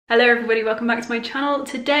Hello everybody, welcome back to my channel.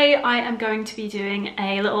 Today I am going to be doing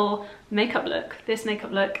a little makeup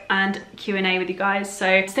look, and Q&A with you guys.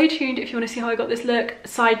 So stay tuned if you want to see how I got this look.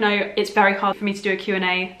 Side note, it's very hard for me to do a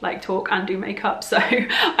Q&A, like talk and do makeup. So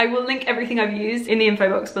I will link everything I've used in the info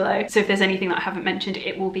box below. So if there's anything that I haven't mentioned,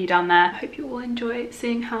 it will be down there. I hope you all enjoy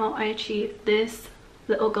seeing how I achieved this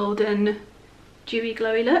little golden dewy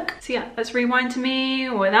glowy look. So yeah, let's rewind to me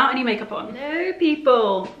without any makeup on. Hello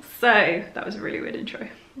people. So that was a really weird intro.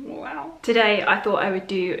 Wow. Today I thought I would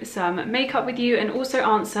do some makeup with you and also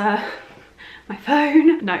answer my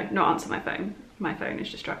phone. No, not answer my phone. My phone is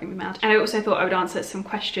just driving me mad. And I also thought I would answer some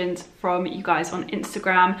questions from you guys on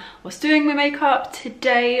Instagram whilst doing my makeup.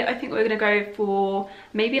 Today I think we're gonna go for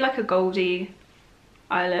maybe like a goldy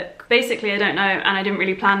eye look. Basically, I don't know, and I didn't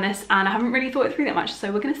really plan this and I haven't really thought it through that much, so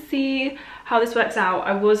we're gonna see how this works out.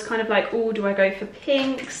 I was kind of like, oh, do I go for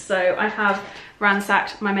pinks? So I have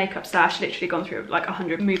ransacked my makeup stash, literally gone through like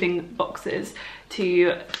 100 moving boxes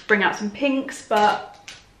to bring out some pinks, but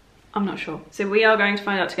I'm not sure. So we are going to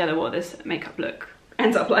find out together what this makeup look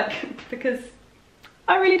ends up like, because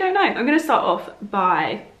I really don't know. I'm gonna start off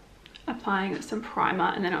by applying some primer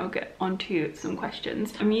and then I'll get onto some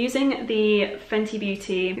questions. I'm using the Fenty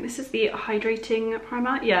Beauty, I think this is the hydrating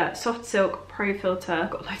primer. Yeah, Soft Silk Pro Filter.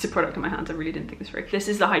 Got loads of product on my hands, I really didn't think this through. This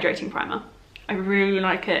is the hydrating primer. I really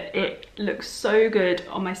like it. It looks so good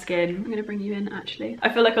on my skin. I'm gonna bring you in actually. I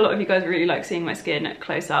feel like a lot of you guys really like seeing my skin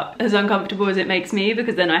close up. As uncomfortable as it makes me,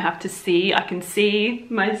 because then I have to see, I can see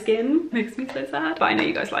my skin. Makes me so sad. But I know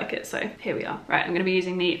you guys like it, so here we are. Right, I'm gonna be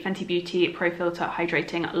using the Fenty Beauty Pro Filter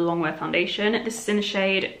Hydrating Longwear Foundation. This is in the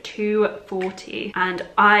shade 240. And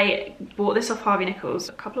I bought this off Harvey Nichols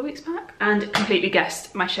a couple of weeks back and completely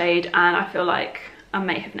guessed my shade, and I feel like I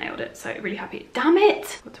may have nailed it, so really happy. Damn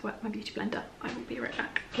it! Got to work my beauty blender. I will be right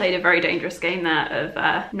back. Played a very dangerous game there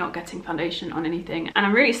of not getting foundation on anything. And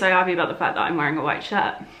I'm really so happy about the fact that I'm wearing a white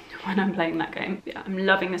shirt when I'm playing that game. Yeah, I'm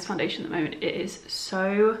loving this foundation at the moment. It is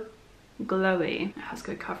so glowy. It has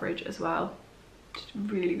good coverage as well. Just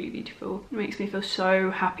really, really beautiful. It makes me feel so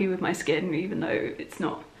happy with my skin, even though it's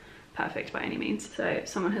not perfect by any means. So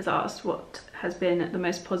someone has asked what has been the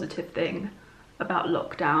most positive thing about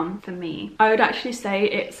lockdown for me. I would actually say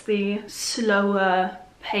it's the slower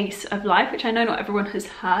pace of life, which I know not everyone has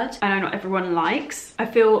had. I know not everyone likes. I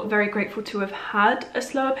feel very grateful to have had a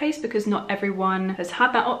slower pace because not everyone has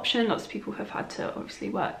had that option. Lots of people have had to obviously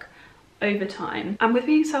work overtime. And with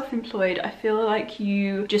being self-employed, I feel like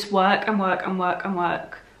you just work and work and work and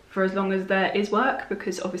work for as long as there is work,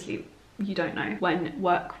 because obviously you don't know when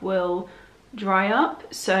work will dry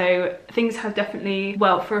up. So things have definitely,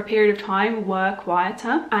 well, for a period of time were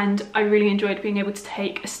quieter, and I really enjoyed being able to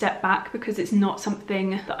take a step back because it's not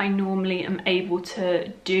something that I normally am able to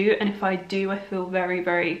do, and if I do I feel very,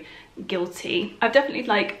 very guilty. I've definitely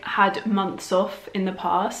like had months off in the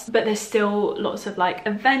past, but there's still lots of like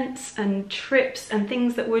events and trips and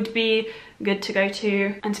things that would be good to go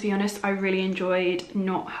to, and to be honest I really enjoyed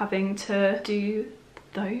not having to do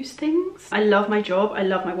those things. I love my job, I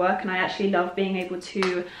love my work, and I actually love being able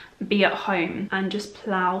to be at home and just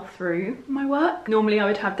plow through my work. Normally I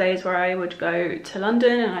would have days where I would go to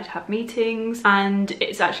London and I'd have meetings, and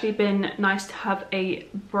it's actually been nice to have a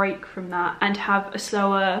break from that and have a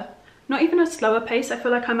slower, not even a slower pace. I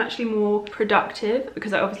feel like I'm actually more productive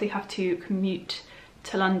because I obviously have to commute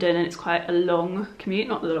to London, and it's quite a long commute,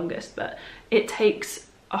 not the longest, but it takes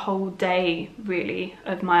a whole day really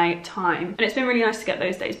of my time, and it's been really nice to get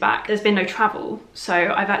those days back. There's been no travel, so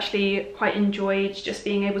I've actually quite enjoyed just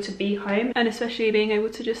being able to be home, and especially being able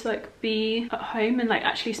to just like be at home and like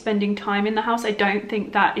actually spending time in the house. I don't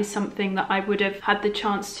think that is something that I would have had the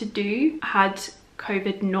chance to do had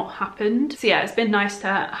COVID not happened. So yeah, it's been nice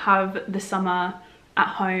to have the summer at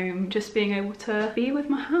home, just being able to be with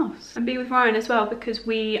my house and be with Ryan as well, because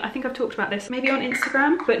I think I've talked about this maybe on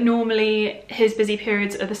Instagram, but normally his busy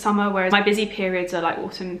periods are the summer, whereas my busy periods are like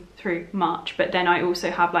autumn through March, but then I also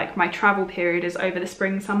have like my travel period is over the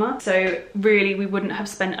spring, summer, so really we wouldn't have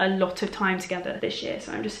spent a lot of time together this year.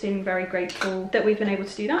 So I'm just feeling very grateful that we've been able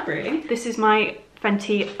to do that. Really, this is my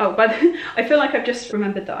Fenty, oh, but I feel like I've just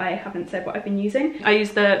remembered that I haven't said what I've been using. I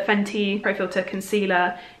use the Fenty Pro Filter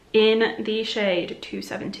Concealer in the shade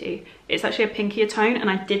 270. It's actually a pinkier tone, and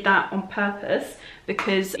I did that on purpose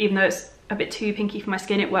because even though it's a bit too pinky for my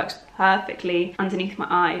skin, it works perfectly underneath my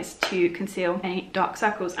eyes to conceal any dark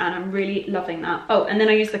circles, and I'm really loving that. Oh, and then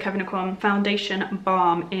I use the KIDEKO Foundation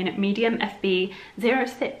Balm in medium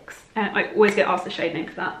FB06. I always get asked the shade name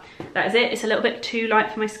for that. That is it. It's a little bit too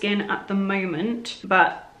light for my skin at the moment,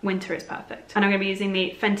 but winter is perfect. And I'm going to be using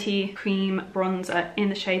the Fenty Cream Bronzer in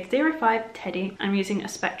the shade 05 Teddy. I'm using a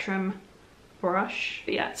Spectrum brush.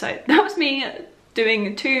 But yeah, so that was me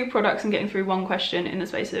doing 2 products and getting through 1 question in the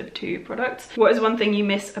space of 2 products. What is one thing you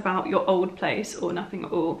miss about your old place, or nothing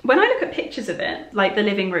at all? When I look at pictures of it, like the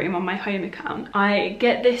living room on my home account, I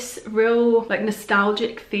get this real like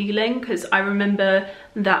nostalgic feeling, because I remember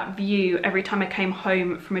that view every time I came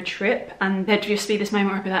home from a trip, and there'd just be this moment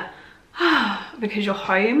where I'd be like, ah, because you're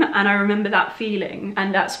home. And I remember that feeling,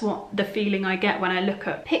 and that's what the feeling I get when I look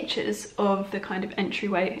at pictures of the kind of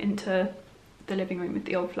entryway into the living room with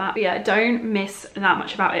the old flat. But yeah, I don't miss that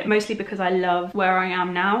much about it, mostly because I love where I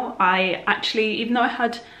am now. I actually, even though I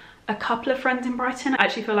had a couple of friends in Brighton, I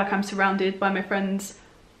actually feel like I'm surrounded by my friends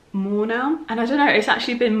more now. And I don't know, it's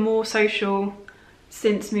actually been more social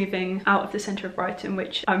since moving out of the centre of Brighton,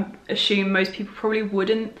 which I assume most people probably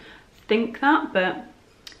wouldn't think that, but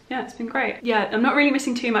yeah, it's been great. Yeah, I'm not really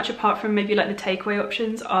missing too much, apart from maybe like the takeaway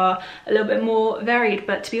options are a little bit more varied,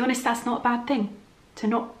 but to be honest, that's not a bad thing, to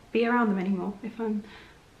not be around them anymore, if I'm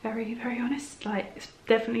very honest. Like, it's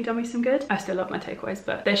definitely done me some good. I still love my takeaways,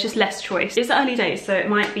 but there's just less choice. It's early days, so it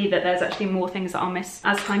might be that there's actually more things that I'll miss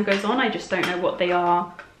as time goes on. I just don't know what they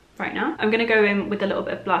are right now. I'm gonna go in with a little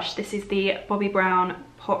bit of blush. This is the Bobbi Brown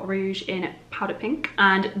Pot Rouge in Powder Pink,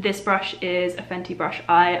 and this brush is a Fenty brush.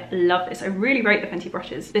 I love this. I really rate the Fenty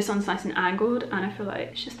brushes. This one's nice and angled, and I feel like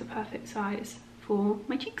it's just the perfect size for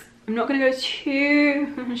my cheeks. I'm not gonna go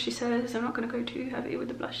too, she says, I'm not gonna go too heavy with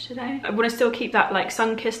the blush today. I want to still keep that like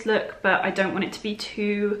sun-kissed look, but I don't want it to be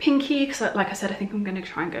too pinky, because like I said, I think I'm gonna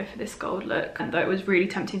try and go for this gold look. And though it was really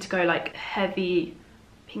tempting to go like heavy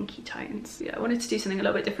pinky tones. Yeah, I wanted to do something a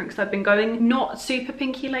little bit different, because I've been going not super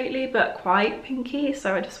pinky lately, but quite pinky,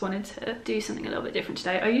 so I just wanted to do something a little bit different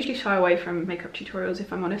today. I usually shy away from makeup tutorials,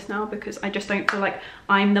 if I'm honest now, because I just don't feel like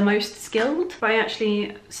I'm the most skilled. But I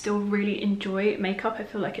actually still really enjoy makeup. I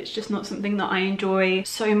feel like it's just not something that I enjoy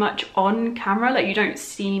so much on camera. Like, you don't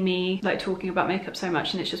see me like talking about makeup so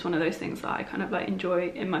much, and it's just one of those things that I kind of like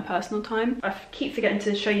enjoy in my personal time. I keep forgetting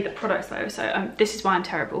to show you the products though, so this is why I'm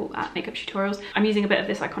terrible at makeup tutorials. I'm using a bit of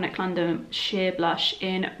this Iconic London sheer blush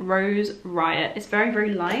in Rose Riot. It's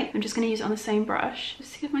very light. I'm just going to use it on the same brush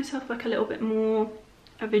just to give myself like a little bit more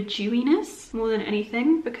of a dewiness more than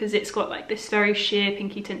anything, because it's got like this very sheer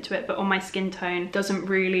pinky tint to it, but on my skin tone doesn't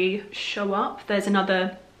really show up. There's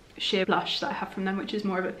another sheer blush that I have from them, which is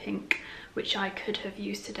more of a pink, which I could have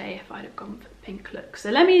used today if I'd have gone for the pink look.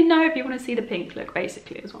 So let me know if you want to see the pink look,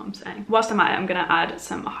 basically, is what I'm saying. Whilst I'm at it, I'm going to add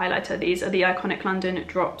some highlighter. These are the Iconic London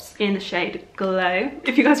drops in the shade Glow.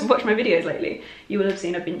 If you guys have watched my videos lately, you will have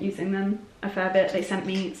seen I've been using them a fair bit. They sent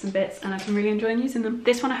me some bits and I've been really enjoying using them.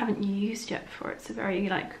 This one I haven't used yet before. It's a very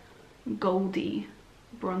like goldy,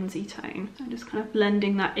 bronzy tone. So I'm just kind of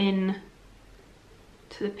blending that in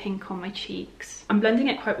to the pink on my cheeks. I'm blending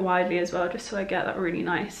it quite widely as well, just so I get that really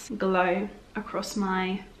nice glow across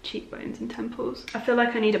my cheekbones and temples. I feel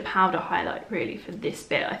like I need a powder highlight really for this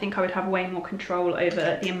bit. I think I would have way more control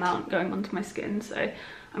over the amount going onto my skin, so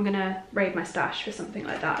I'm gonna raid my stash for something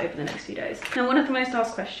like that over the next few days. Now, one of the most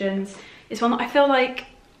asked questions is one that I feel like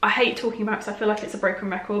I hate talking about, because I feel like it's a broken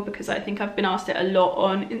record, because I think I've been asked it a lot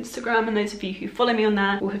on Instagram, and those of you who follow me on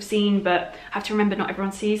there will have seen, but I have to remember not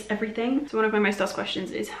everyone sees everything. So one of my most asked questions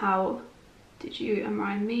is, how did you and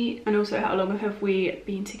Ryan meet? And also, how long have we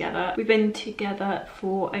been together? We've been together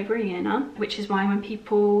for over a year now, which is why when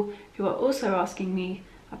people who are also asking me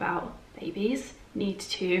about babies need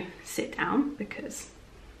to sit down, because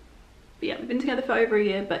yeah, we've been together for over a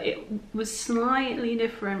year, but it was slightly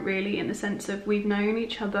different really, in the sense of we've known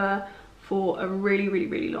each other for a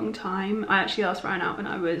really long time. I actually asked Ryan out when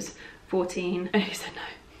I was 14 and he said no.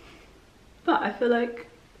 But I feel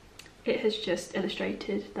like it has just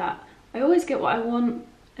illustrated that I always get what I want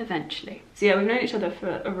eventually. So yeah, we've known each other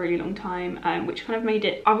for a really long time, which kind of made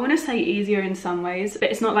it, I want to say, easier in some ways, but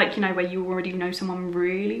it's not like, you know, where you already know someone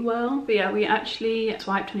really well. But yeah, we actually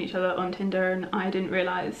swiped on each other on Tinder and I didn't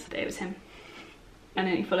realise that it was him. And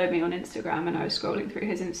then he followed me on Instagram, and I was scrolling through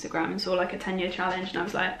his Instagram and saw like a 10-year challenge, and I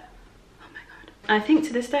was like, oh my god. And I think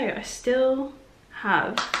to this day I still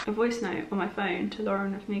have a voice note on my phone to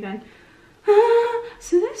Lauren of me going,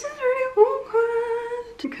 so this is really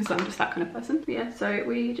awkward, because I'm just that kind of person. But yeah, so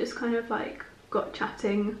we just kind of like got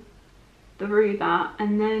chatting through that,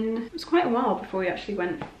 and then it was quite a while before we actually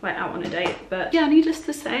went like out on a date. But yeah, needless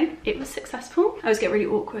to say, it was successful. I always get really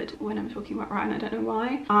awkward when I'm talking about Ryan, I don't know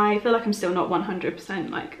why. I feel like I'm still not 100%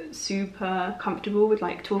 like super comfortable with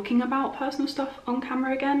like talking about personal stuff on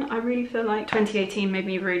camera again. I really feel like 2018 made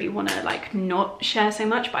me really want to like not share so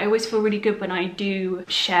much, but I always feel really good when I do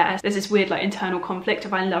share. There's this weird like internal conflict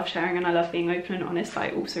of I love sharing and I love being open and honest, but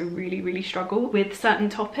I also really struggle with certain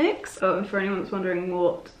topics. For anyone that's wondering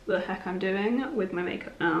what the heck I'm doing doing with my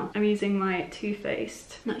makeup now. I'm using my Too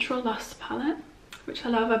Faced Natural Lust palette, which I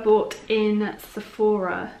love. I bought in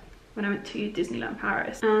Sephora when I went to Disneyland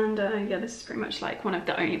Paris, and yeah, this is pretty much like one of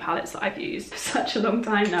the only palettes that I've used for such a long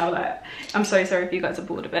time now. Like, I'm so sorry if you guys are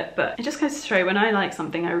bored of it, but it just goes to show when I like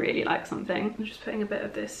something, I really like something. I'm just putting a bit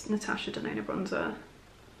of this Natasha Denona bronzer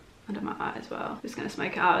under my eye as well. Just gonna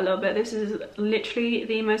smoke it out a little bit. This is literally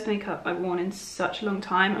the most makeup I've worn in such a long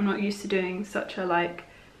time. I'm not used to doing such a like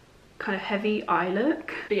kind of heavy eye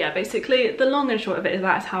look. But yeah, basically the long and short of it is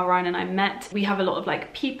that's how Ryan and I met. We have a lot of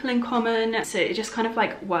like people in common, so it just kind of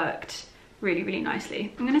like worked really, really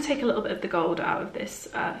nicely. I'm gonna take a little bit of the gold out of this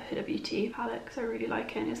Huda Beauty palette because I really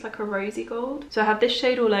like it. It's like a rosy gold. So I have this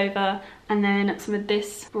shade all over, and then some of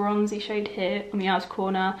this bronzy shade here on the outer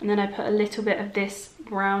corner, and then I put a little bit of this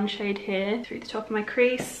brown shade here through the top of my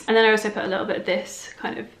crease, and then I also put a little bit of this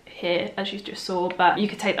kind of here, as you just saw, but you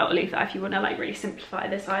could take that or leave that if you want to like really simplify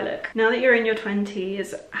this eye look. Now that you're in your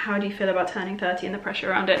 20s, how do you feel about turning 30 and the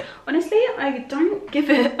pressure around it? Honestly, I don't give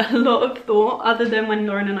it a lot of thought, other than when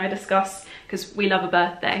Lauren and I discuss, because we love a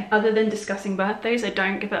birthday. Other than discussing birthdays, I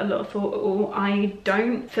don't give it a lot of thought at all. I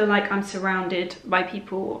don't feel like I'm surrounded by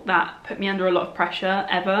people that put me under a lot of pressure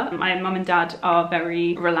ever. My mum and dad are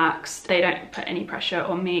very relaxed. They don't put any pressure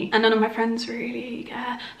on me, and none of my friends really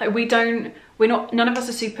care. Like none of us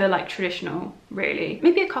are super like traditional, really.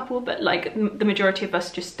 Maybe a couple, but like the majority of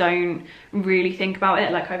us just don't really think about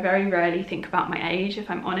it. Like I very rarely think about my age,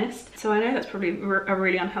 if I'm honest. So I know that's probably a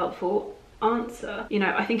really unhelpful answer. You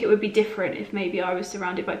know, I think it would be different if maybe I was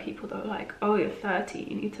surrounded by people that were like, oh, you're 30,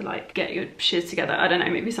 you need to like get your shiz together. I don't know,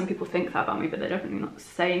 maybe some people think that about me, but they're definitely not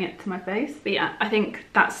saying it to my face. But yeah, I think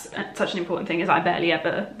that's such an important thing, is I barely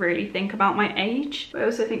ever really think about my age. But I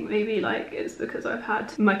also think maybe like it's because I've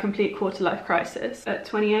had my complete quarter life crisis at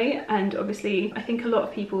 28, and obviously I think a lot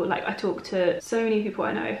of people, like I talk to so many people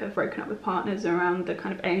I know have broken up with partners around the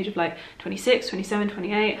kind of age of like 26, 27,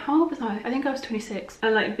 28. How old was I? I think I was 26.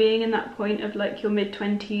 And like being in that point of like your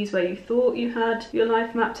mid-20s where you thought you had your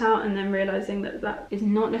life mapped out, and then realizing that that is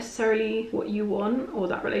not necessarily what you want, or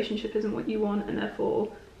that relationship isn't what you want, and therefore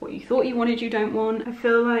what you thought you wanted you don't want. I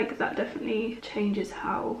feel like that definitely changes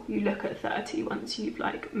how you look at 30 once you've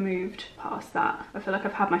like moved past that. I feel like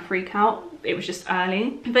I've had my freak out. It was just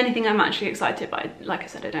early. If anything, I'm actually excited, but like I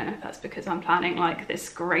said, I don't know if that's because I'm planning like this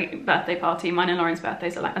great birthday party. Mine and Lauren's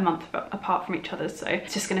birthdays are like a month apart from each other, so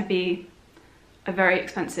it's just going to be a very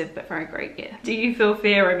expensive but very great year. Do you feel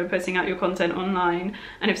fear over putting out your content online?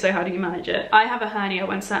 And if so, how do you manage it? I have a hernia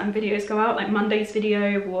when certain videos go out. Like Monday's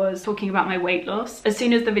video was talking about my weight loss. As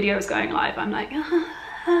soon as the video was going live, I'm like,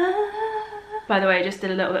 By the way, I just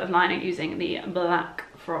did a little bit of lining using the black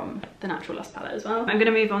from the Natural Lust palette as well. I'm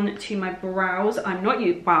gonna move on to my brows.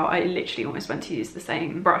 Wow, I literally almost went to use the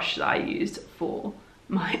same brush that I used for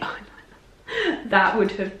my eyeliner. That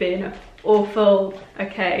would have been awful.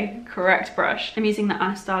 Okay, correct brush. I'm using the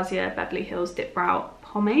Anastasia Beverly Hills Dip Brow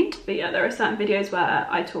Pomade. But yeah, there are certain videos where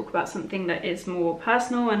I talk about something that is more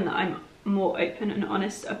personal and that I'm more open and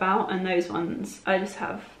honest about, and those ones I just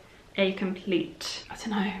have a complete, I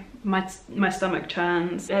don't know, my stomach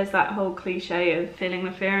churns. There's that whole cliche of feeling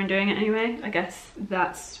the fear and doing it anyway. I guess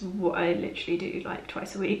that's what I literally do like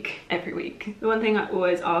twice a week, every week. The one thing I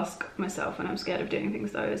always ask myself when I'm scared of doing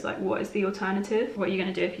things though is like, what is the alternative? What are you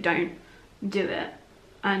gonna do if you don't do it?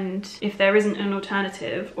 And if there isn't an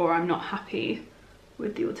alternative, or I'm not happy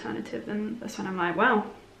with the alternative, then that's when I'm like, wow,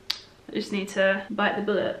 I just need to bite the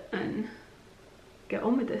bullet and get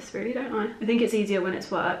on with this, really, don't I? I think it's easier when it's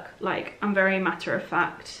work. Like, I'm very matter of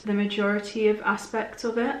fact, the majority of aspects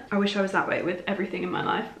of it. I wish I was that way with everything in my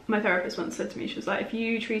life. My therapist once said to me, she was like, if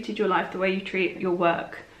you treated your life the way you treat your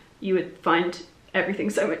work, you would find everything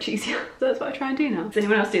so much easier. So that's what I try and do now. Does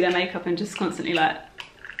anyone else do their makeup and just constantly like,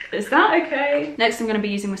 is that okay? Next, I'm going to be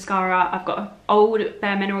using mascara. I've got an old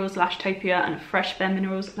Bare Minerals Lashtopia and a fresh Bare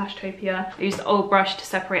Minerals Lashtopia. I use the old brush to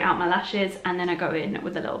separate out my lashes, and then I go in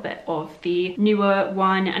with a little bit of the newer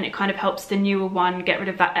one, and it kind of helps the newer one get rid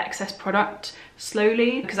of that excess product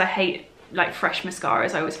slowly, because I hate like fresh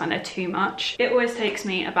mascaras. I always find they're too much. It always takes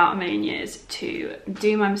me about 1,000,000 years to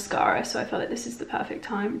do my mascara, so I feel like this is the perfect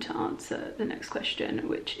time to answer the next question,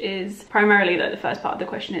 which is primarily, like, the first part of the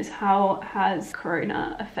question is, how has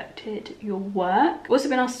Corona affected your work? I've also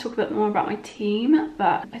been asked to talk a bit more about my team,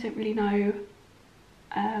 but I don't really know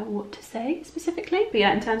what to say specifically. But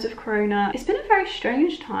yeah, in terms of Corona, it's been a very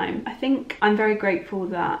strange time. I think I'm very grateful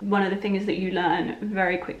that one of the things that you learn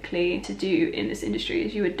very quickly to do in this industry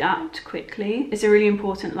is you adapt quickly. It's a really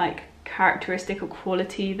important like characteristic or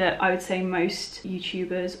quality that I would say most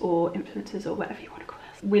YouTubers or influencers or whatever you want to call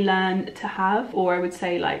us, we learn to have. Or I would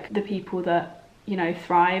say like the people that you know,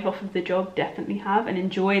 thrive off of the job, definitely have, and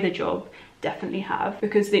enjoy the job, definitely have,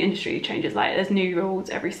 because the industry changes. Like there's new rules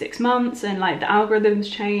every 6 months, and like the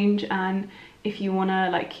algorithms change, and if you want to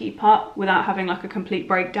like keep up without having like a complete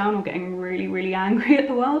breakdown or getting really angry at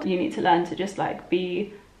the world, you need to learn to just like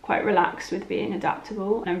be quite relaxed with being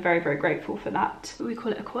adaptable. And I'm very grateful for that. We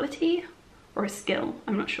call it a quality or a skill,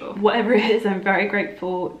 I'm not sure. Whatever it is, I'm very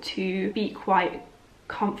grateful to be quite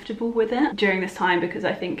comfortable with it during this time, because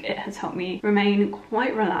I think it has helped me remain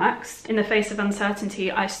quite relaxed. In the face of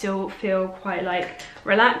uncertainty, I still feel quite like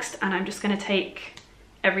relaxed, and I'm just going to take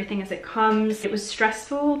everything as it comes. It was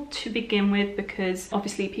stressful to begin with because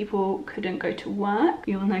obviously people couldn't go to work.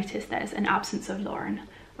 You'll notice there's an absence of Lauren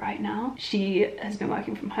right now. She has been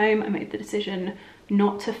working from home. I made the decision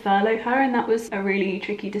not to furlough her, and that was a really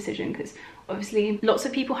tricky decision because obviously lots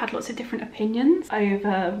of people had lots of different opinions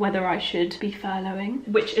over whether I should be furloughing,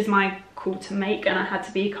 which is my call to make, and I had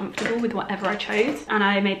to be comfortable with whatever I chose. And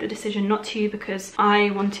I made the decision not to because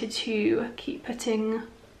I wanted to keep putting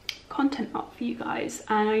content up for you guys,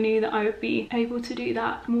 and I knew that I would be able to do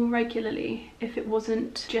that more regularly if it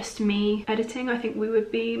wasn't just me editing. I think we would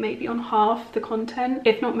be maybe on half the content,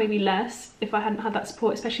 if not maybe less, if I hadn't had that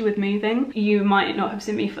support, especially with moving. You might not have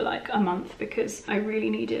seen me for like a month because I really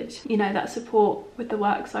needed, you know, that support with the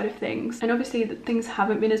work side of things. And obviously things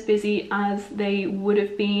haven't been as busy as they would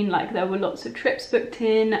have been. Like there were lots of trips booked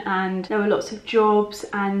in and there were lots of jobs,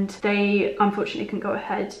 and they unfortunately couldn't go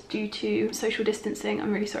ahead due to social distancing.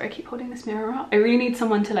 I'm really sorry I keep holding this mirror up. I really need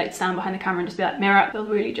someone to like stand behind the camera and just be like, mirror. I feel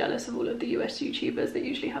really jealous of all of the US YouTubers that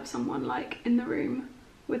usually have someone like in the room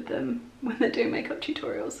with them when they're doing makeup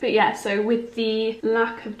tutorials. But yeah, so with the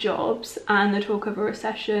lack of jobs and the talk of a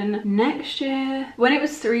recession next year, when it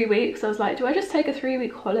was 3 weeks, I was like, do I just take a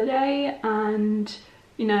 3-week holiday and,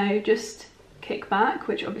 you know, just kick back?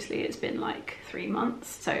 Which obviously it's been like 3 months.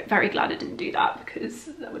 So very glad I didn't do that, because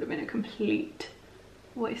that would have been a complete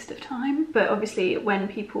waste of time. But obviously when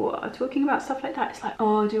people are talking about stuff like that, it's like,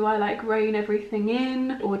 oh, do I like rein everything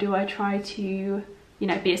in, or do I try to, you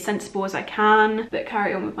know, be as sensible as I can but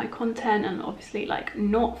carry on with my content and obviously like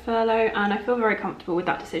not furlough? And I feel very comfortable with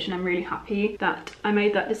that decision. I'm really happy that I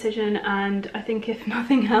made that decision, and I think if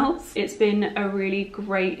nothing else, it's been a really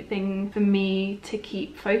great thing for me to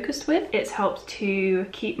keep focused with. It's helped to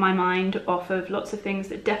keep my mind off of lots of things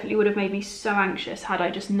that definitely would have made me so anxious had I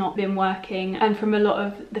just not been working. And from a lot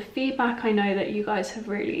of the feedback, I know that you guys have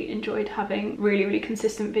really enjoyed having really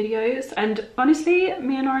consistent videos, and honestly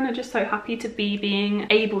me and Lauren are just so happy to be being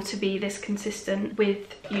able to be this consistent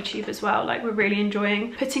with YouTube as well. Like we're really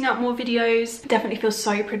enjoying putting up more videos. Definitely feels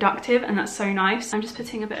so productive, and that's so nice. I'm just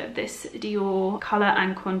putting a bit of this Dior Colour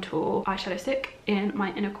and Contour eyeshadow stick in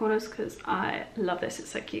my inner corners because I love this,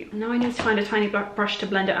 it's so cute. Now I need to find a tiny brush to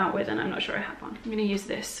blend it out with, and I'm not sure I have one. I'm gonna use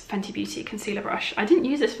this Fenty Beauty concealer brush. I didn't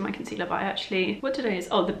use this for my concealer, but I actually, what did I use?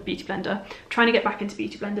 Oh, the beauty blender. I'm trying to get back into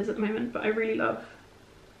beauty blenders at the moment, but I really love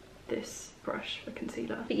this brush for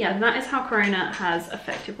concealer. But yeah, that is how Corona has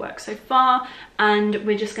affected work so far, and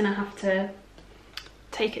we're just gonna have to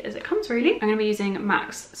take it as it comes, really. I'm gonna be using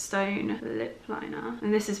MAC's Stone lip liner,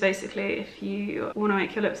 and this is basically if you want to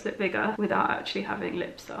make your lips look bigger without actually having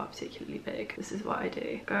lips that are particularly big. This is what I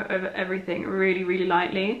do. Go over everything really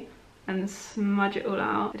lightly and smudge it all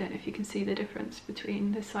out. I don't know if you can see the difference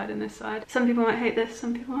between this side and this side. Some people might hate this,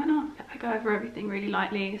 some people might not. I go over everything really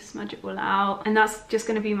lightly, smudge it all out, and that's just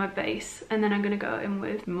going to be my base. And then I'm going to go in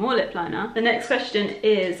with more lip liner. The next question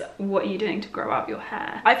is, what are you doing to grow out your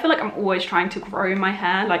hair? I feel like I'm always trying to grow my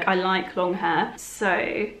hair. Like I like long hair.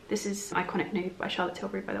 So this is Iconic Nude by Charlotte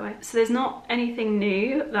Tilbury, by the way. So there's not anything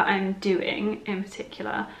new that I'm doing in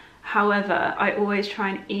particular. However, I always try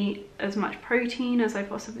and eat as much protein as I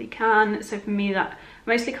possibly can. So for me, that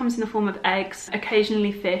mostly comes in the form of eggs,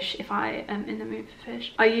 occasionally fish if I am in the mood for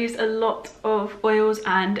fish. I use a lot of oils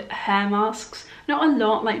and hair masks. Not a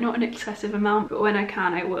lot, like not an excessive amount, but when I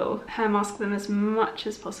can, I will hair mask them as much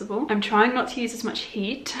as possible. I'm trying not to use as much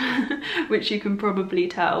heat, which you can probably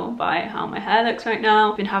tell by how my hair looks right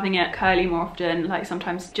now. I've been having it curly more often, like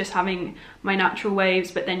sometimes just having my natural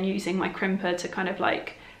waves, but then using my crimper to kind of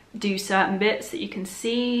like do certain bits that you can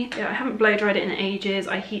see. Yeah, I haven't blow dried it in ages.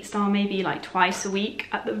 I heat style maybe like twice a week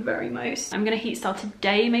at the very most. I'm gonna heat style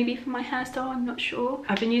today maybe for my hairstyle, I'm not sure.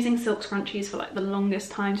 I've been using silk scrunchies for like the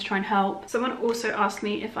longest time to try and help. Someone also asked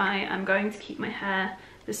me if I am going to keep my hair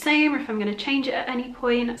the same or if I'm going to change it at any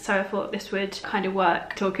point, so I thought this would kind of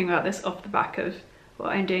work, talking about this off the back of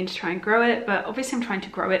what I'm doing to try and grow it, but obviously I'm trying to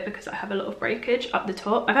grow it because I have a lot of breakage up the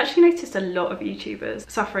top. I've actually noticed a lot of YouTubers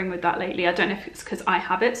suffering with that lately. I don't know if it's because I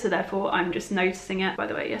have it, so therefore I'm just noticing it. By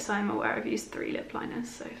the way, yes, I'm aware I've used 3 lip liners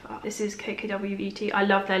so far. This is KIDEKO. I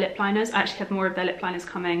love their lip liners. I actually have more of their lip liners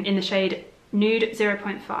coming in the shade Nude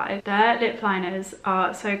 0.5. Their lip liners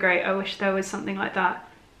are so great. I wish there was something like that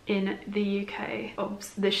in the UK.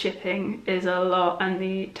 The shipping is a lot and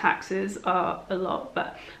the taxes are a lot,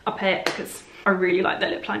 but I'll pay it because I really like their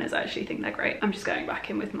lip liners. I actually think they're great. I'm just going back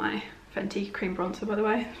in with my Fenty cream bronzer, by the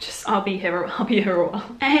way. I'll be here a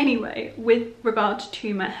while. Anyway, with regard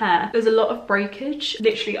to my hair, there's a lot of breakage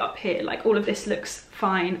literally up here. Like all of this looks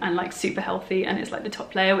fine and like super healthy, and it's like the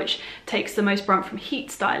top layer which takes the most brunt from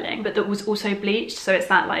heat styling, but that was also bleached, so it's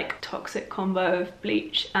that like toxic combo of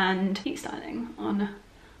bleach and heat styling on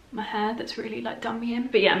my hair that's really like done me in.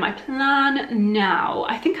 But yeah, my plan now,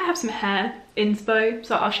 I think I have some hair inspo,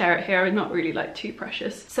 so I'll share it here. I'm not really like too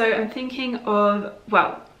precious. So I'm thinking of,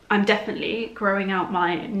 well, I'm definitely growing out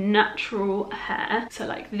my natural hair, so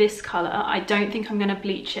like this color. I don't think I'm gonna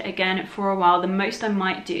bleach it again for a while. The most I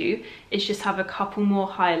might do is just have a couple more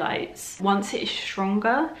highlights once it is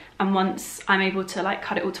stronger, and once I'm able to like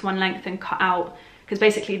cut it all to one length and cut out, because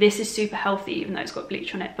basically this is super healthy even though it's got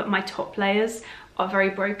bleach on it, but my top layers are very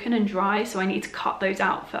broken and dry, so I need to cut those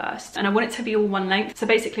out first, and I want it to be all one length. So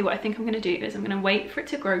basically what I think I'm going to do is I'm going to wait for it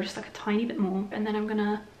to grow just like a tiny bit more, and then I'm going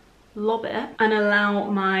to lob it and allow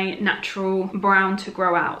my natural brown to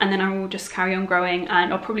grow out, and then I will just carry on growing,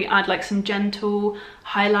 and I'll probably add like some gentle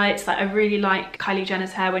highlights. Like I really like Kylie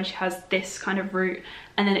Jenner's hair when she has this kind of root,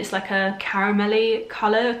 and then it's like a caramelly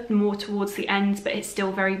color more towards the ends, but it's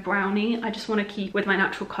still very browny. I just want to keep with my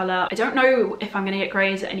natural color. I don't know if I'm going to get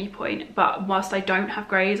grays at any point, but whilst I don't have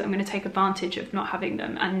grays, I'm going to take advantage of not having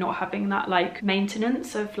them and not having that like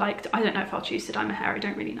maintenance of like, I don't know if I'll choose to dye my hair. I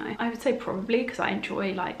don't really know. I would say probably, because I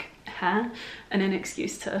enjoy like hair and an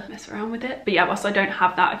excuse to mess around with it. But yeah, whilst I don't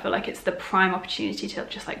have that, I feel like it's the prime opportunity to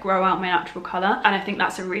just like grow out my natural color, and I think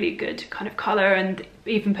that's a really good kind of color. And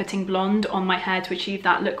even putting blonde on my hair to achieve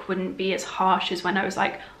that look wouldn't be as harsh as when I was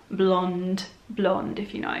like blonde,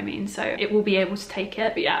 if you know what I mean. So it will be able to take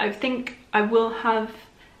it. But yeah, I think I will have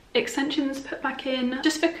extensions put back in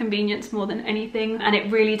just for convenience more than anything, and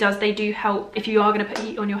it really does, they do help. If you are going to put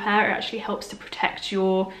heat on your hair, it actually helps to protect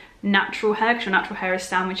your natural hair, because your natural hair is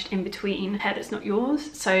sandwiched in between hair that's not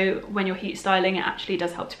yours. So when you're heat styling, it actually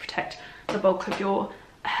does help to protect the bulk of your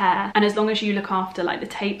hair. And as long as you look after like the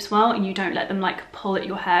tapes well, and you don't let them like pull at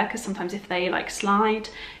your hair, because sometimes if they like slide,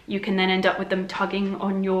 you can then end up with them tugging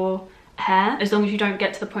on your hair. As long as you don't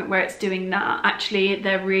get to the point where it's doing that, actually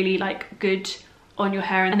they're really like good on your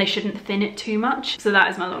hair, and they shouldn't thin it too much. So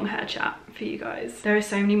that is my long hair chat for you guys. There are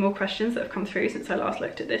so many more questions that have come through since I last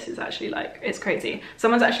looked at this. It's actually like, it's crazy.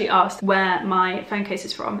 Someone's actually asked where my phone case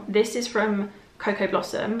is from. This is from Cocoa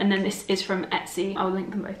Blossom, and then this is from Etsy. I'll link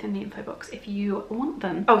them both in the info box if you want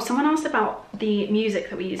them. Oh, someone asked about the music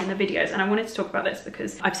that we use in the videos, and I wanted to talk about this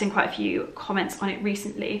because I've seen quite a few comments on it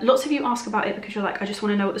recently. Lots of you ask about it because you're like, I just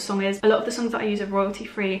want to know what the song is. A lot of the songs that I use are royalty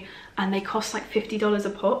free, and they cost like $50 a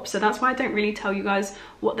pop, so that's why I don't really tell you guys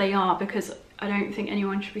what they are, because I don't think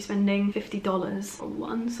anyone should be spending $50 for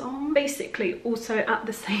one song. Basically, also at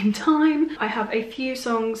the same time, I have a few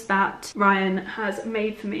songs that Ryan has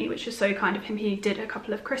made for me, which is so kind of him. He did a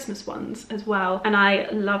couple of Christmas ones as well, and I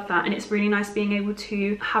love that. And it's really nice being able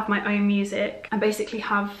to have my own music and basically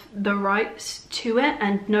have the rights to it,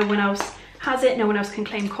 and no one else has it, no one else can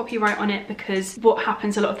claim copyright on it, because what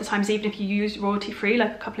happens a lot of the times, even if you use royalty free,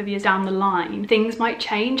 like a couple of years down the line, things might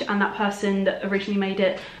change, and that person that originally made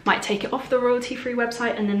it might take it off the royalty free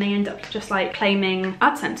website, and then they end up just like claiming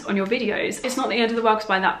AdSense on your videos. It's not the end of the world, because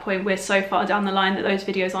by that point we're so far down the line that those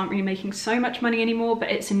videos aren't really making so much money anymore, but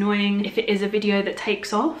it's annoying if it is a video that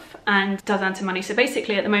takes off and does earn some money. So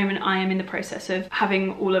basically at the moment I am in the process of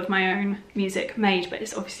having all of my own music made, but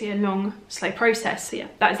it's obviously a long, slow process. So yeah,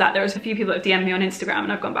 that is that. There was a few people that have DM'd me on Instagram,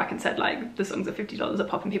 and I've gone back and said like the songs are $50 a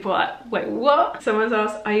pop, and people are like, wait, what? Someone's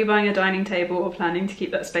asked, are you buying a dining table or planning to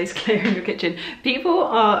keep that space clear in your kitchen? People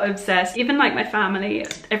are obsessed, even like my family,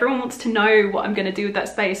 everyone wants to know what I'm gonna do with that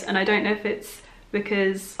space, and I don't know if it's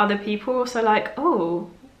because other people also like, oh,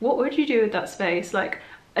 what would you do with that space? Like,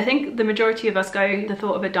 I think the majority of us go the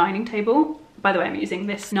thought of a dining table. By the way, I'm using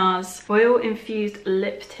this NARS oil infused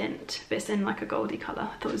lip tint, but it's in like a goldy color.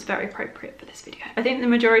 I thought it was very appropriate for this video. I think the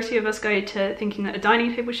majority of us go to thinking that a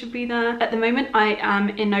dining table should be there. At the moment, I am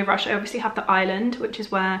in no rush. I obviously have the island, which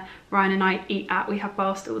is where Ryan and I eat at. We have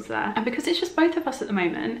bar stools there. And because it's just both of us at the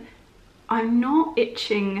moment, I'm not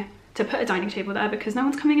itching to put a dining table there because no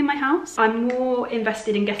one's coming in my house. I'm more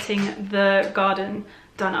invested in getting the garden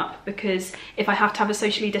done up, because if I have to have a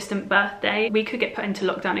socially distant birthday, we could get put into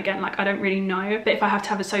lockdown again, like I don't really know, but if I have to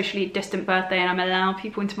have a socially distant birthday and I'm allowed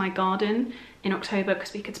people into my garden in October,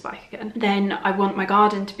 because we could spike again, then I want my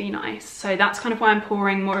garden to be nice. So that's kind of why I'm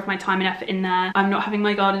pouring more of my time and effort in there. I'm not having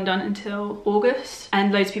my garden done until August,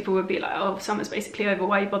 and loads of people would be like, oh, summer's basically over,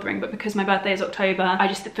 why are you bothering? But because my birthday is October, I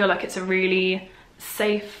just feel like it's a really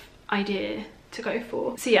safe idea to go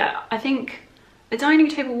for. So yeah, I think a dining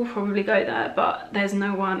table will probably go there, but there's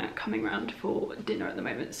no one coming around for dinner at the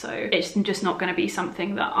moment, so it's just not going to be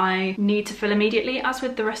something that I need to fill immediately. As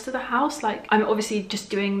with the rest of the house, like I'm obviously just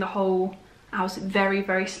doing the whole house very,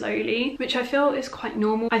 very slowly, which I feel is quite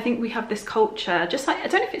normal. I think we have this culture, just like, I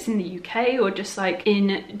don't know if it's in the UK or just like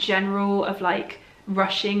in general, of like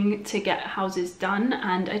rushing to get houses done,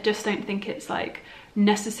 and I just don't think it's like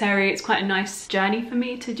necessary. It's quite a nice journey for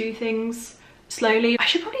me to do things slowly.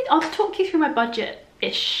 I'll talk you through my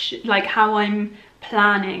budget-ish, like how I'm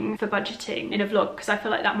planning for budgeting in a vlog, because I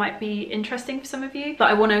feel like that might be interesting for some of you. But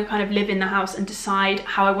I want to kind of live in the house and decide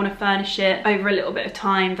how I want to furnish it over a little bit of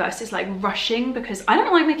time versus like rushing, because I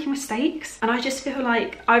don't like making mistakes, and I just feel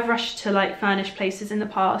like I've rushed to like furnish places in the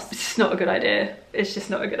past. It's just not a good idea. It's just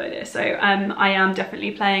not a good idea. So I am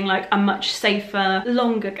definitely playing like a much safer,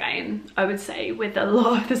 longer game, I would say, with a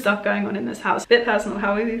lot of the stuff going on in this house. A bit personal,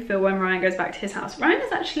 how will you feel when Ryan goes back to his house? Ryan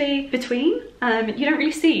is actually between. You don't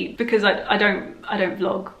really see, because I don't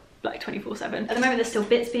vlog like 24/7. At the moment there's still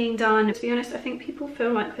bits being done. To be honest, I think people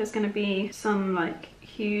feel like there's going to be some like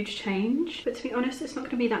huge change, but to be honest, it's not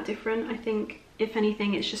going to be that different. I think if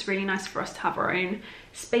anything, it's just really nice for us to have our own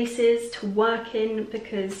spaces to work in,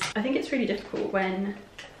 because I think it's really difficult when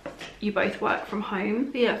you both work from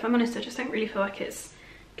home. But yeah, if I'm honest, I just don't really feel like it's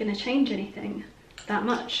gonna change anything that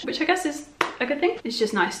much, which I guess is a good thing. It's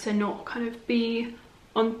just nice to not kind of be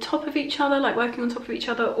on top of each other, like working on top of each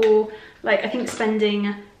other, or like I think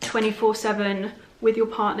spending 24/7 with your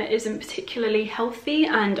partner isn't particularly healthy,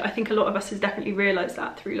 and I think a lot of us has definitely realised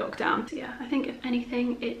that through lockdown. So yeah, I think if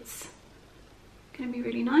anything, it's gonna be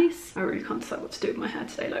really nice. I really can't decide what to do with my hair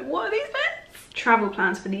today. Like, what are these bits? Travel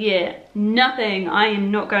plans for the year? Nothing. I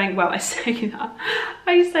am not going. Well, I say that.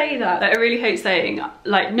 Like, I really hate saying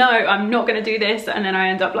like, no, I'm not gonna do this, and then I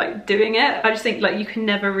end up like doing it. I just think like you can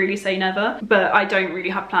never really say never, but I don't really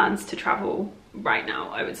have plans to travel right now,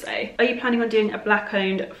 I would say. Are you planning on doing a black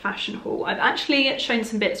owned fashion haul? I've actually shown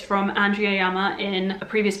some bits from Andrea Yama in a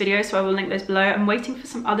previous video, so I will link those below. I'm waiting for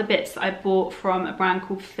some other bits that I bought from a brand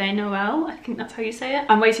called Fenty, I think that's how you say it.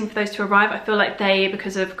 I'm waiting for those to arrive. I feel like they,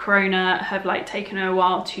 because of Corona, have like taken a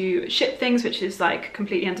while to ship things, which is like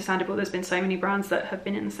completely understandable. There's been so many brands that have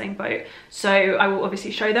been in the same boat, so I will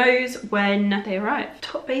obviously show those when they arrive.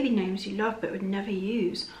 Top baby names you love but would never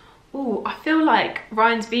use. Oh, I feel like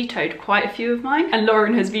Ryan's vetoed quite a few of mine, and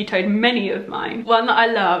Lauren has vetoed many of mine. One that I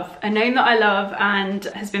love, a name that I love and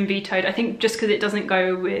has been vetoed, I think just because it doesn't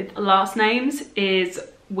go with last names, is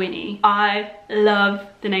Winnie. I love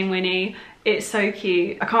the name Winnie. It's so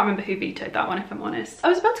cute. I can't remember who vetoed that one, if I'm honest. I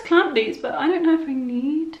was about to clamp these, but I don't know if I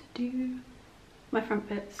need to do my front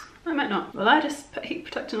bits. I might not. Well, I just put heat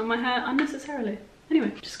protectant on my hair unnecessarily.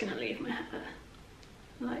 Anyway, I'm just gonna leave my hair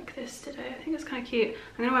like this today. I think it's kind of cute.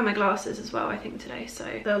 I'm gonna wear my glasses as well, I think, today, so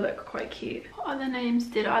they'll look quite cute. What other names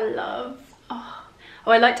did I love? Oh,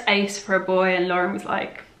 I liked Ace for a boy, and Lauren was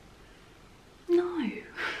like, no.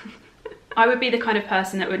 I would be the kind of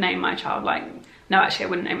person that would name my child like, no, actually I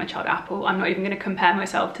wouldn't name my child Apple. I'm not even gonna compare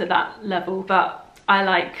myself to that level, but I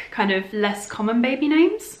like kind of less common baby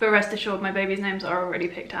names. But rest assured, my baby's names are already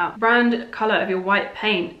picked out. Brand colour of your white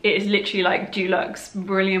paint. It is literally like Dulux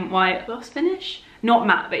Brilliant White Gloss Finish. Not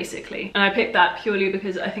matte, basically. And I picked that purely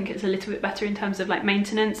because I think it's a little bit better in terms of like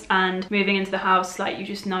maintenance, and moving into the house, like you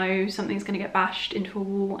just know something's gonna get bashed into a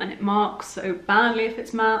wall and it marks so badly if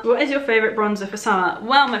it's matte. What is your favourite bronzer for summer?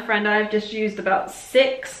 Well, my friend, I've just used about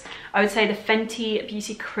 6. I would say the Fenty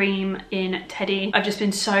Beauty Cream in Teddy. I've just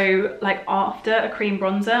been so like after a cream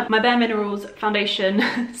bronzer. My Bare Minerals foundation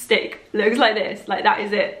stick looks like this. Like that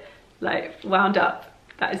is it, like wound up.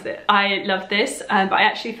 That is it. I love this, but I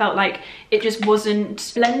actually felt like it just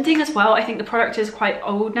wasn't blending as well. I think the product is quite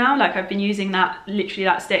old now. Like I've been using that, literally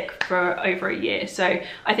that stick for over a year. So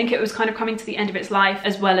I think it was kind of coming to the end of its life,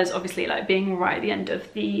 as well as obviously like being right at the end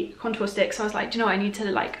of the contour stick. So I was like, do you know what? I need to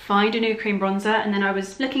like find a new cream bronzer. And then I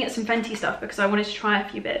was looking at some Fenty stuff because I wanted to try a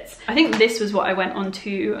few bits. I think this was what I went on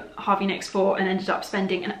to Harvey Nicks for and ended up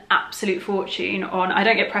spending an absolute fortune on. I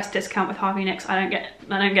don't get press discount with Harvey Nicks. I don't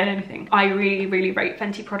get anything. I really, really rate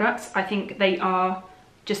Fenty products. I think they are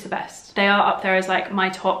just the best. They are up there as like my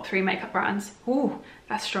top 3 makeup brands. Ooh,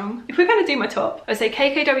 that's strong. If we're gonna do my top, I'd say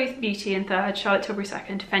KKW Beauty in 3rd, Charlotte Tilbury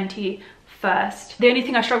 2nd, Fenty first. The only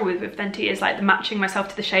thing I struggle with Fenty is like the matching myself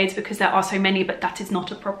to the shades, because there are so many, but that is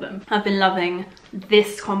not a problem. I've been loving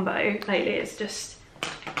this combo lately. It's just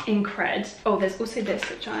incred. Oh, there's also this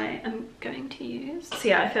which I am going to use. So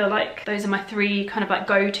yeah, I feel like those are my three kind of like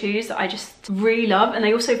go-tos that I just really love, and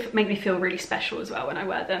they also make me feel really special as well when I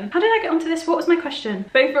wear them. How did I get onto this? What was my question?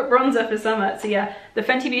 Favorite bronzer for summer. So yeah, the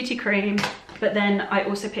Fenty Beauty Cream, but then I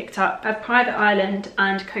also picked up a Private Island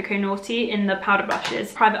and Coco Naughty in the powder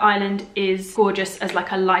brushes. Private Island is gorgeous as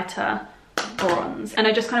like a lighter bronze, and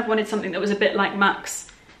I just kind of wanted something that was a bit like MAC's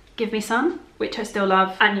Give Me Sun, which I still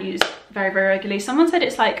love and use very, very regularly. Someone said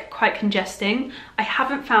it's like quite congesting. I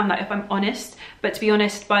haven't found that, if I'm honest, but to be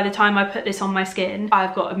honest, by the time I put this on my skin,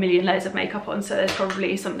 I've got a million layers of makeup on, so there's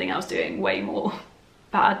probably something else doing way more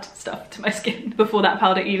bad stuff to my skin before that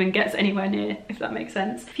powder even gets anywhere near, if that makes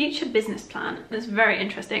sense. Future business plan. That's very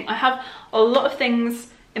interesting. I have a lot of things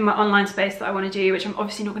in my online space that I want to do, which I'm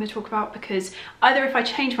obviously not going to talk about, because either if I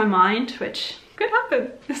change my mind, which could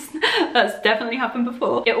happen, that's definitely happened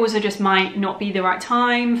before, it also just might not be the right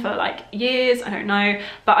time for like years, I don't know,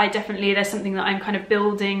 but I definitely, there's something that I'm kind of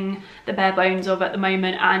building the bare bones of at the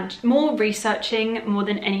moment, and more researching more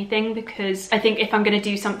than anything, because I think if I'm going to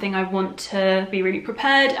do something, I want to be really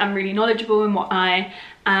prepared and really knowledgeable in what I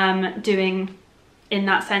am doing in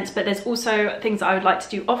that sense. But there's also things that I would like to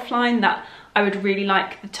do offline that I would really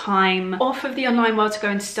like the time off of the online world to go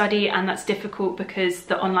and study, and that's difficult because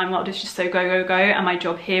the online world is just so go, go, go, and my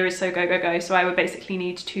job here is so go, go, go. So I would basically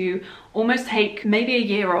need to almost take maybe a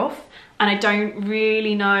year off, and I don't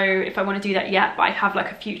really know if I want to do that yet, but I have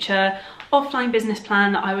like a future offline business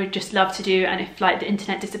plan that I would just love to do. And if like the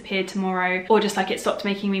internet disappeared tomorrow, or just like it stopped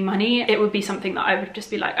making me money, it would be something that I would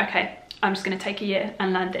just be like, okay, I'm just going to take a year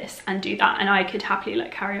and learn this and do that, and I could happily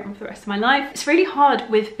like carry on for the rest of my life. It's really hard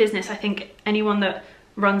with business. I think anyone that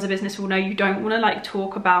runs a business will know you don't want to like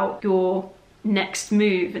talk about your next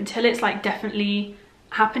move until it's like definitely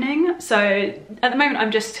happening. So at the moment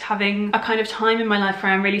I'm just having a kind of time in my life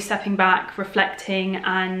where I'm really stepping back, reflecting,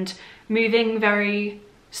 and moving very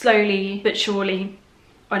slowly but surely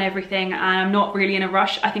on everything, and I'm not really in a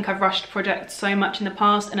rush. I think I've rushed projects so much in the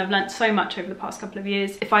past, and I've learnt so much over the past couple of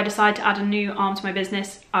years. If I decide to add a new arm to my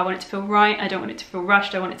business, I want it to feel right. I don't want it to feel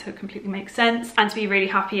rushed. I want it to completely make sense and to be really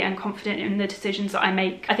happy and confident in the decisions that I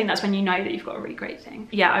make. I think that's when you know that you've got a really great thing.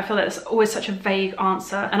 Yeah, I feel that it's always such a vague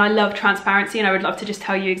answer, and I love transparency, and I would love to just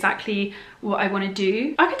tell you exactly what I want to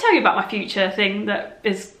do. I could tell you about my future thing that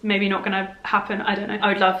is maybe not going to happen. I don't know. I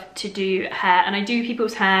would love to do hair, and I do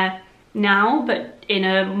people's hair now, but in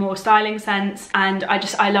a more styling sense, and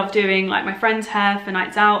I love doing like my friends' hair for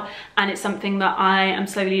nights out, and it's something that I am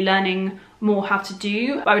slowly learning more how to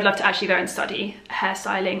do. I would love to actually go and study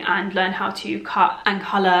hairstyling and learn how to cut and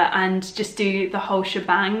colour and just do the whole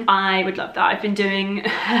shebang. I would love that. I've been doing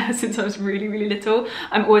hair since I was really, really little.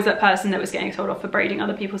 I'm always that person that was getting told off for braiding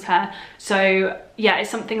other people's hair. So yeah, it's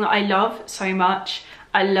something that I love so much.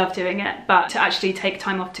 I love doing it, but to actually take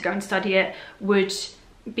time off to go and study it would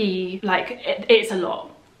be like, it's a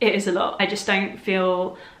lot. It is a lot. I just don't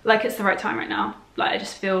feel like it's the right time right now. Like I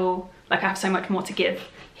just feel like I have so much more to give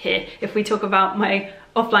here. If we talk about my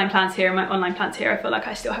offline plans here and my online plans here, I feel like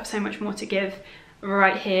I still have so much more to give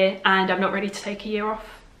right here, and I'm not ready to take a year off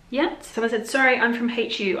yet. Someone said, sorry, I'm from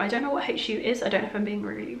HU. I don't know what HU is. I don't know if I'm being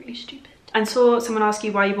really, really stupid. And saw someone ask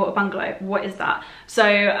you why you bought a bungalow. What is that? So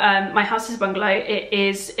my house is a bungalow.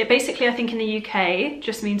 It basically, I think in the UK,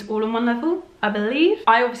 just means all on one level, I believe.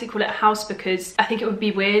 I obviously call it a house because I think it would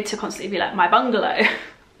be weird to constantly be like, my bungalow.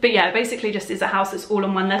 But yeah, basically just is a house that's all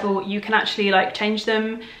on one level. You can actually like change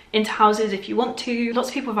them into houses if you want to. Lots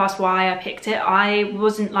of people have asked why I picked it. I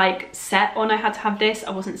wasn't like set on I had to have this. I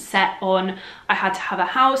wasn't set on I had to have a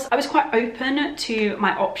house. I was quite open to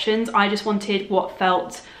my options. I just wanted what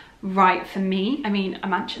felt right for me. I mean, a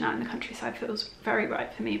mansion out in the countryside feels very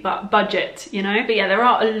right for me, but budget, you know? But yeah, there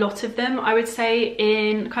are a lot of them, I would say,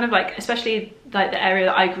 in kind of like, especially like the area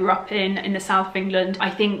that I grew up in the south of England.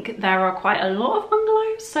 I think there are quite a lot of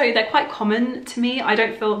bungalows, so they're quite common to me. I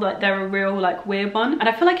don't feel like they're a real like weird one. And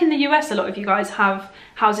I feel like in the US, a lot of you guys have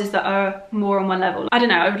houses that are more on one level. I don't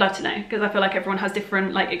know, I would love to know, because I feel like everyone has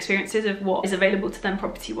different like experiences of what is available to them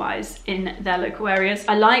property wise in their local areas.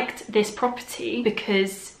 I liked this property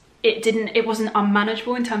because it wasn't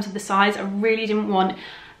unmanageable in terms of the size. I really didn't want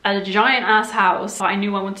a giant ass house, but I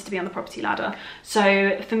knew I wanted to be on the property ladder.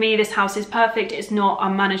 So for me, this house is perfect. It's not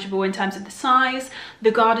unmanageable in terms of the size.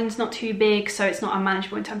 The garden's not too big, so it's not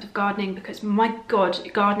unmanageable in terms of gardening, because my God,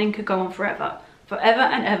 gardening could go on forever. forever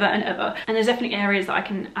and ever and ever. And there's definitely areas that I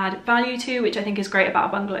can add value to, which I think is great about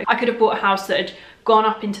a bungalow. I could have bought a house that had gone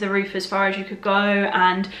up into the roof as far as you could go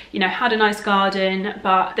and, you know, had a nice garden,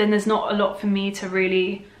 but then there's not a lot for me to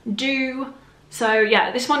really do. So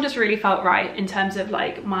yeah, this one just really felt right in terms of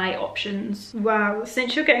like my options. Wow,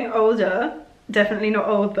 since you're getting older, definitely not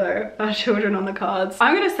old though, our children on the cards.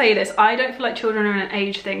 I'm gonna say this, I don't feel like children are an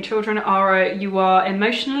age thing. Children are you are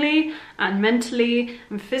emotionally and mentally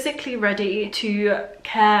and physically ready to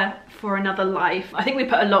care for another life. I think we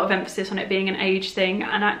put a lot of emphasis on it being an age thing,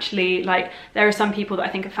 and actually like there are some people that I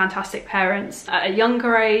think are fantastic parents at a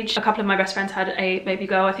younger age. A couple of my best friends had a baby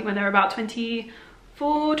girl, I think when they were about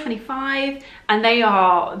 24, 25, and they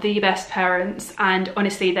are the best parents, and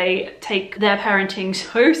honestly they take their parenting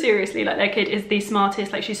so seriously. Like their kid is the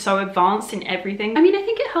smartest, like she's so advanced in everything. I mean, I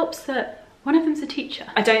think it helps that one of them's a teacher.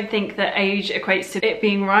 I don't think that age equates to it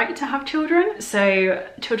being right to have children, so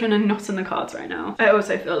children are not on the cards right now. I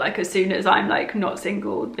also feel like as soon as I'm like not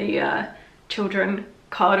single, the children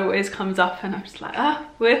card always comes up and I'm just like, ah,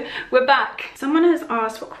 we're back. Someone has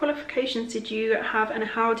asked, what qualifications did you have and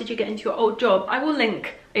how did you get into your old job? I will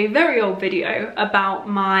link a very old video about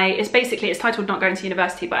my, it's titled Not Going to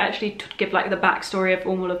University, but I actually give like the backstory of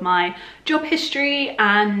all of my job history,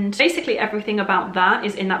 and basically everything about that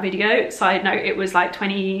is in that video. Side note, it was like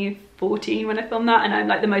 2014 when I filmed that, and I'm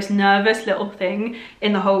like the most nervous little thing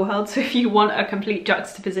in the whole world. So if you want a complete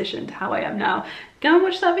juxtaposition to how I am now, go and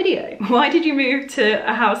watch that video. Why did you move to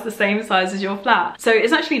a house the same size as your flat? So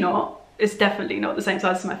it's actually not. It's definitely not the same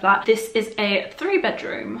size as my flat. This is a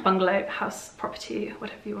 3-bedroom bungalow, house, property,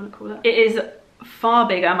 whatever you want to call it. It is far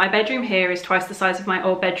bigger. My bedroom here is twice the size of my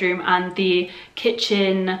old bedroom, and the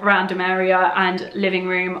kitchen, random area and living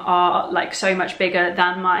room are like so much bigger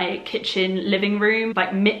than my kitchen living room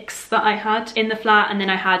like mix that I had in the flat. And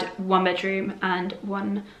then I had 1 bedroom and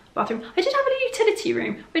 1 bathroom. I did have a utility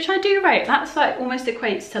room, which I do rate. That's like almost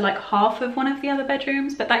equates to like half of one of the other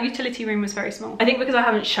bedrooms, but that utility room was very small. I think because I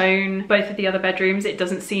haven't shown both of the other bedrooms, it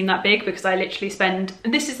doesn't seem that big, because I literally spend,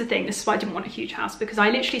 and this is the thing, this is why I didn't want a huge house, because I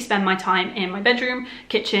literally spend my time in my bedroom,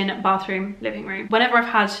 kitchen, bathroom, living room. Whenever I've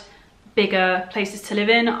had bigger places to live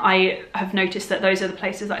in, I have noticed that those are the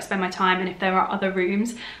places that I spend my time, and if there are other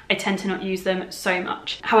rooms, I tend to not use them so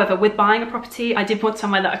much. However, with buying a property, I did want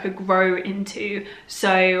somewhere that I could grow into,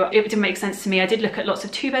 so it didn't make sense to me. I did look at lots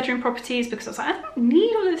of 2-bedroom properties because I was like, I don't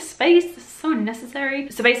need all this space, this is so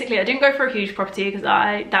unnecessary. So basically I didn't go for a huge property because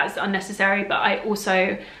that's unnecessary, but I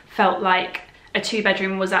also felt like a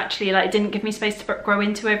 2-bedroom was actually like, it didn't give me space to grow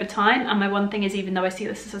into over time. And my one thing is, even though I see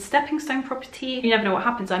this as a stepping stone property, you never know what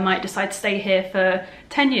happens. I might decide to stay here for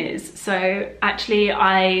 10 years. So actually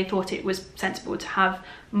I thought it was sensible to have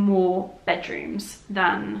more bedrooms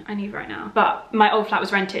than I need right now. But my old flat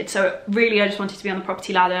was rented, so really I just wanted to be on the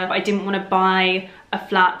property ladder. I didn't want to buy a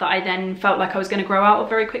flat that I then felt like I was going to grow out of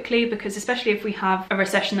very quickly, because especially if we have a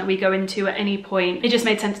recession that we go into at any point, it just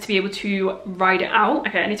made sense to be able to ride it out.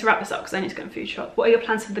 Okay, I need to wrap this up because I need to go and food shop. What are your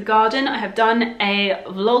plans for the garden? I have done a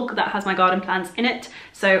vlog that has my garden plans in it,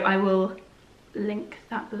 so I will link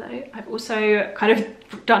that below. I've also kind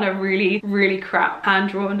of done a really crap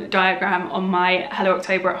hand-drawn diagram on my Hello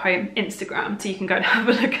October at Home Instagram, so you can go and have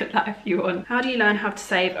a look at that if you want. How do you learn how to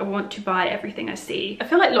save? I want to buy everything I see. I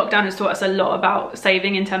feel like lockdown has taught us a lot about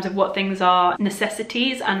saving in terms of what things are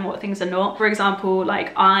necessities and what things are not. For example,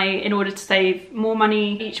 like in order to save more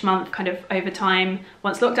money each month kind of over time,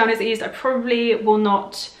 once lockdown is eased, I probably will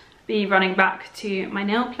not be running back to my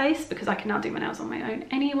nail place because I can now do my nails on my own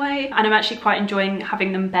anyway, and I'm actually quite enjoying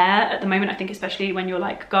having them bare at the moment. I think especially when you're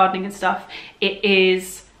like gardening and stuff, it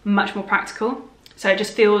is much more practical, so it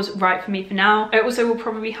just feels right for me for now. I also will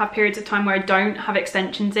probably have periods of time where I don't have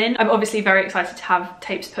extensions in. I'm obviously very excited to have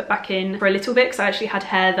tapes put back in for a little bit, because I actually had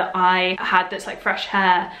hair that I had that's like fresh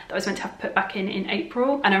hair that I was meant to have put back in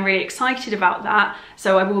April, and I'm really excited about that,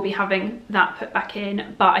 so I will be having that put back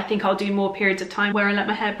in. But I think I'll do more periods of time where I let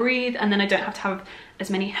my hair breathe, and then I don't have to have as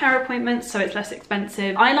many hair appointments, so it's less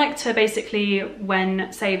expensive. I like to basically,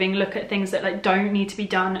 when saving, look at things that like don't need to be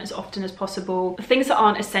done as often as possible, things that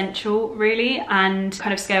aren't essential really, and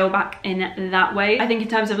kind of scale back in that way. I think in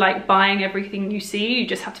terms of like buying everything you see, you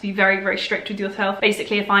just have to be very strict with yourself.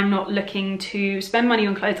 Basically, if I'm not looking to spend money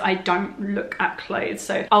on clothes, I don't look at clothes.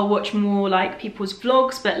 So I'll watch more like people's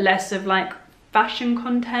vlogs, but less of like fashion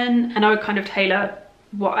content, and I would kind of tailor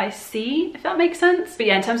what I see, if that makes sense. But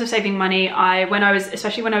yeah, in terms of saving money,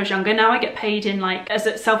 especially when I was younger, now I get paid in like, as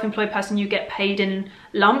a self-employed person, you get paid in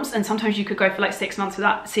lumps, and sometimes you could go for like 6 months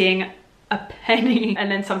without seeing a penny,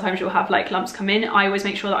 and then sometimes you'll have like lumps come in. I always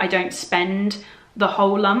make sure that I don't spend the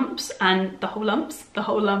whole lumps and the whole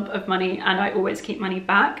lump of money, and I always keep money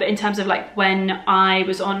back. But in terms of like when I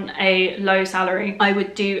was on a low salary, I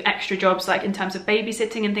would do extra jobs like in terms of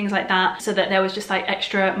babysitting and things like that, so that there was just like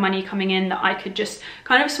extra money coming in that I could just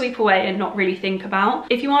kind of sweep away and not really think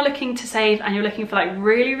about. If you are looking to save and you're looking for like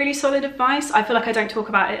really solid advice, I feel like I don't talk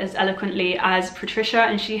about it as eloquently as Patricia,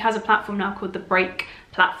 and she has a platform now called the Break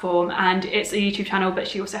platform, and it's a YouTube channel, but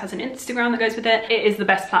she also has an Instagram that goes with it. It is the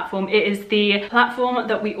best platform. It is the platform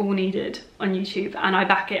that we all needed on YouTube, and I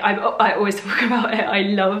back it. I always talk about it. I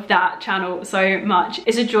love that channel so much.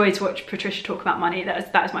 It's a joy to watch Patricia talk about money.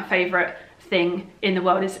 That is my favorite thing in the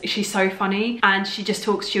world. Is she's so funny, and she just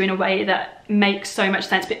talks to you in a way that makes so much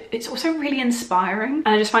sense, but it's also really inspiring, and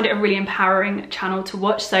I just find it a really empowering channel to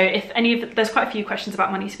watch. So if any of there's quite a few questions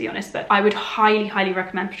about money, to be honest, but I would highly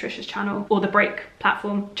recommend Patricia's channel or the Break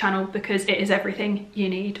platform channel, because it is everything you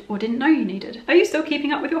need or didn't know you needed. Are you still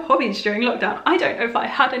keeping up with your hobbies during lockdown? I don't know if I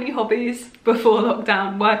had any hobbies before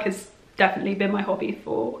lockdown. Work has definitely been my hobby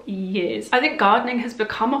for years. I think gardening has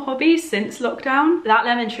become a hobby since lockdown. That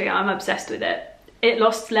lemon tree, I'm obsessed with it. It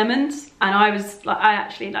lost lemons, and I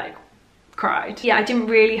actually like cried. Yeah, I didn't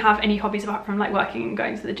really have any hobbies apart from like working and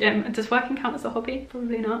going to the gym. Does working count as a hobby?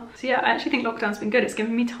 Probably not. So yeah, I actually think lockdown's been good. It's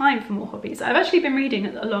given me time for more hobbies. I've actually been reading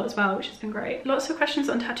a lot as well, which has been great. Lots of questions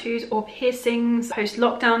on tattoos or piercings.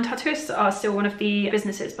 Post-lockdown, tattooists are still one of the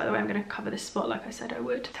businesses, by the way, I'm going to cover this spot like I said I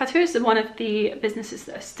would. Tattooists are one of the businesses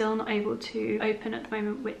that are still not able to open at the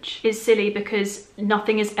moment, which is silly because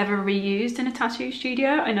nothing is ever reused in a tattoo studio.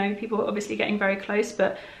 I know people are obviously getting very close,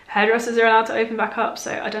 but hairdressers are allowed to open back up,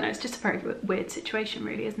 so I don't know, it's just a very weird situation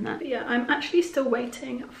really, isn't it? But yeah, I'm actually still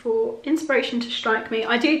waiting for inspiration to strike me.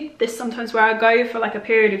 I do this sometimes where I go for like a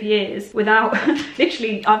period of years without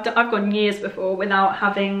literally I've gone years before without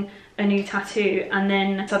having a new tattoo, and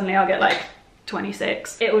then suddenly I'll get like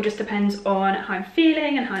 26. It all just depends on how I'm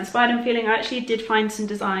feeling and how inspired I'm feeling. I actually did find some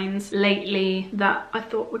designs lately that I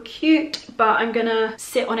thought were cute, but I'm gonna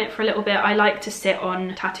sit on it for a little bit. I like to sit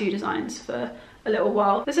on tattoo designs for a little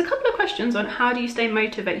while. There's a couple of questions on how do you stay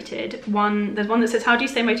motivated. There's one that says how do you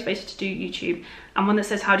stay motivated to do YouTube, and one that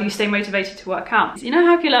says how do you stay motivated to work out. You know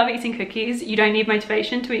how if you love eating cookies, you don't need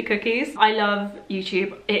motivation to eat cookies? I love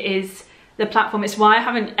YouTube. It is the platform. It's why I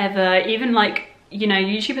haven't ever even like, you know,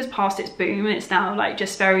 YouTube has passed its boom and it's now like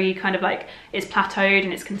just very kind of like it's plateaued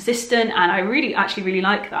and it's consistent, and I actually really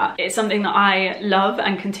like that. It's something that I love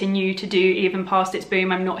and continue to do even past its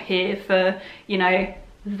boom. I'm not here for, you know,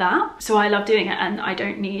 that, so I love doing it and I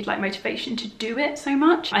don't need like motivation to do it so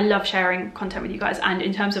much. I love sharing content with you guys, and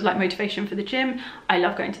in terms of like motivation for the gym, I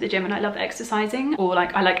love going to the gym and I love exercising, or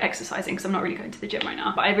like I like exercising because I'm not really going to the gym right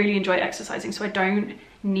now, but I really enjoy exercising, so I don't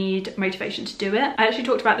need motivation to do it. I actually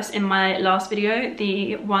talked about this in my last video,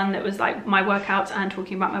 the one that was like my workouts and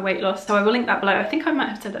talking about my weight loss, so I will link that below. I think I might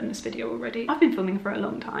have said that in this video already. I've been filming for a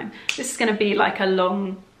long time. This is going to be like a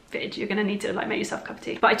long vid. You're gonna need to like make yourself a cup of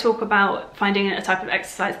tea. But I talk about finding a type of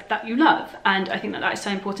exercise that you love, and I think that that is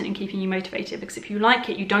so important in keeping you motivated, because if you like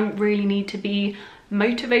it, you don't really need to be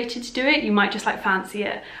motivated to do it. You might just like fancy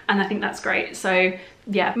it, and I think that's great. So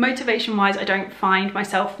yeah, motivation wise, I don't find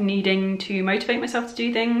myself needing to motivate myself to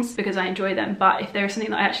do things because I enjoy them. But if there is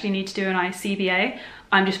something that I actually need to do and I CBA,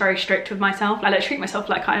 I'm just very strict with myself. I like treat myself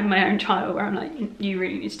like I'm my own child, where I'm like, you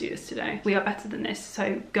really need to do this today. We are better than this,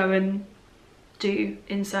 so go and do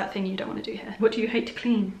insert thing you don't want to do here. What do you hate to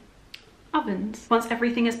clean? Ovens. Once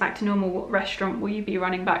everything is back to normal, what restaurant will you be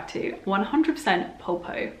running back to? 100%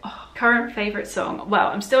 Polpo. Oh, current favourite song? Well,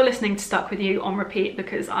 I'm still listening to Stuck With You on repeat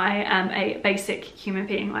because I am a basic human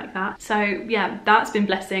being like that. So yeah, that's been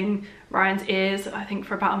blessing Ryan's ears, I think,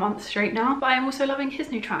 for about a month straight now. But I am also loving his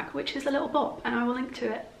new track, which is a little bop, and I will link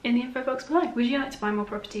to it in the info box below. Would you like to buy more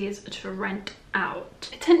properties to rent out?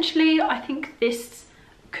 Potentially. I think this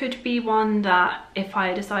could be one that if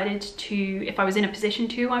I decided to, if I was in a position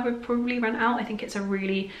to, I would probably rent out. I think it's a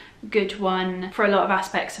really good one for a lot of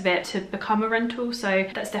aspects of it to become a rental, so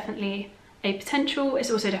that's definitely a potential. It's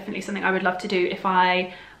also definitely something I would love to do if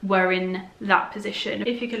I were in that position.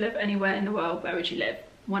 If you could live anywhere in the world, where would you live?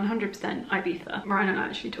 100% Ibiza. Ryan and I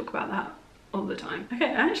actually talk about that all the time. Okay,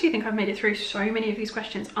 I actually think I've made it through so many of these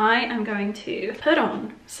questions. I am going to put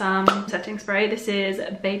on some setting spray. This is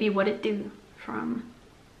Baby What It Do from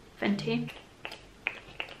Fenty.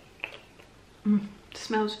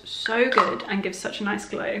 Smells so good and gives such a nice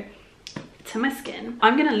glow to my skin.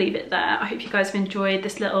 I'm gonna leave it there. I hope you guys have enjoyed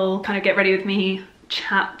this little kind of get ready with me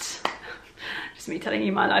chat. Just me telling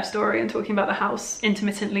you my life story and talking about the house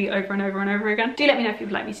intermittently over and over and over again. Do let me know if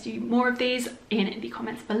you'd like me to do more of these in the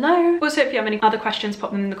comments below. Also, if you have any other questions,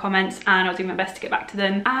 pop them in the comments and I'll do my best to get back to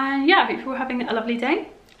them. And yeah, I hope you're all having a lovely day,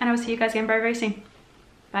 and I will see you guys again very, very soon.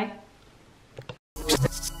 Bye.